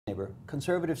neighbor,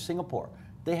 conservative Singapore.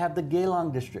 They have the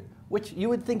Geylang district, which you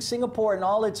would think Singapore in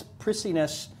all its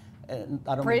prissiness, and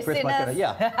I don't mean Prisma,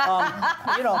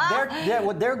 you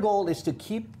know, their goal is to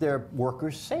keep their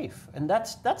workers safe, and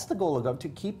that's the goal of government, to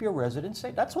keep your residents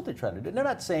safe. That's what they're trying to do. They're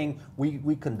not saying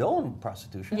we condone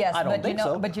prostitution. Yes, I don't think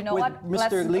so. But you know With what?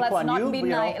 Mr. Lee Kuan Yew,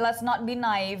 Let's not be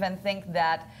naive and think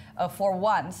that for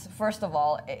once, first of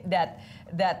all,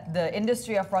 that the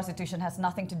industry of prostitution has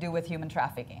nothing to do with human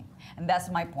trafficking, and that's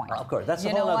my point. Of course, that's you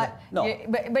a whole know other. what?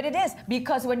 No, but it is,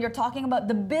 because when you're talking about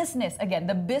the business, again,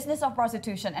 the business of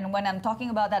prostitution, and when I'm talking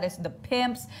about that, it's the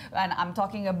pimps, and I'm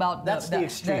talking about the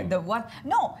extreme. The one.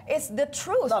 No, it's the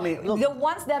truth. No, I mean, look, the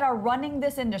ones that are running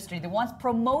this industry, the ones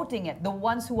promoting it, the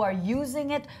ones who are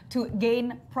using it to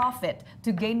gain profit,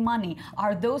 to gain money,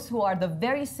 are those who are the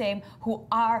very same who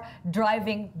are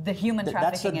driving the human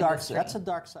trafficking industry. That's a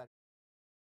dark side.